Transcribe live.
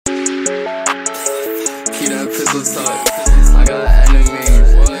pistol talk. I got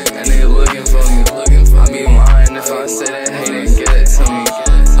enemies, and they looking for me. I be lying if I say that hate ain't get it to me.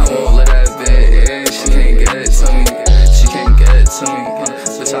 I won't let that bitch in, she can't get it to me. She can't get it to me,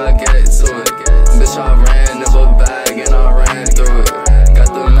 bitch, I get it to it. Bitch, I ran up a bag and I ran through it.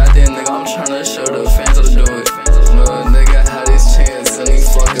 Got the method, nigga, I'm tryna show the fans how to do it. No nigga had his chance and he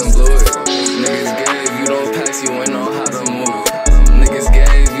fucking blew it. Niggas gave you the packs, you ain't know how to move it. Niggas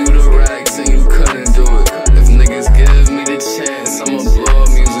gave you the racks and you couldn't do it. If niggas give me the chance, I'ma blow up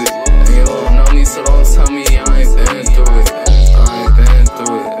music. And you don't know me, so don't tell me I ain't been through it. I ain't been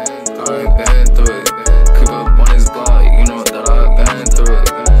through it. I ain't been through it. Creep up on his block, you know that I've been through it.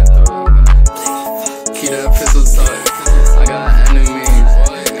 Keep that pistol tucked. I got enemies,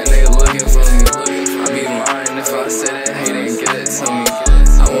 and they looking for me. I be lying if I say that hate ain't get it to me.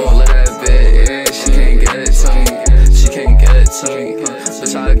 I won't let that bitch in, she can't get it to me. She can't get it to me,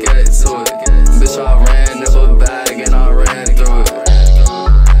 bitch, I get it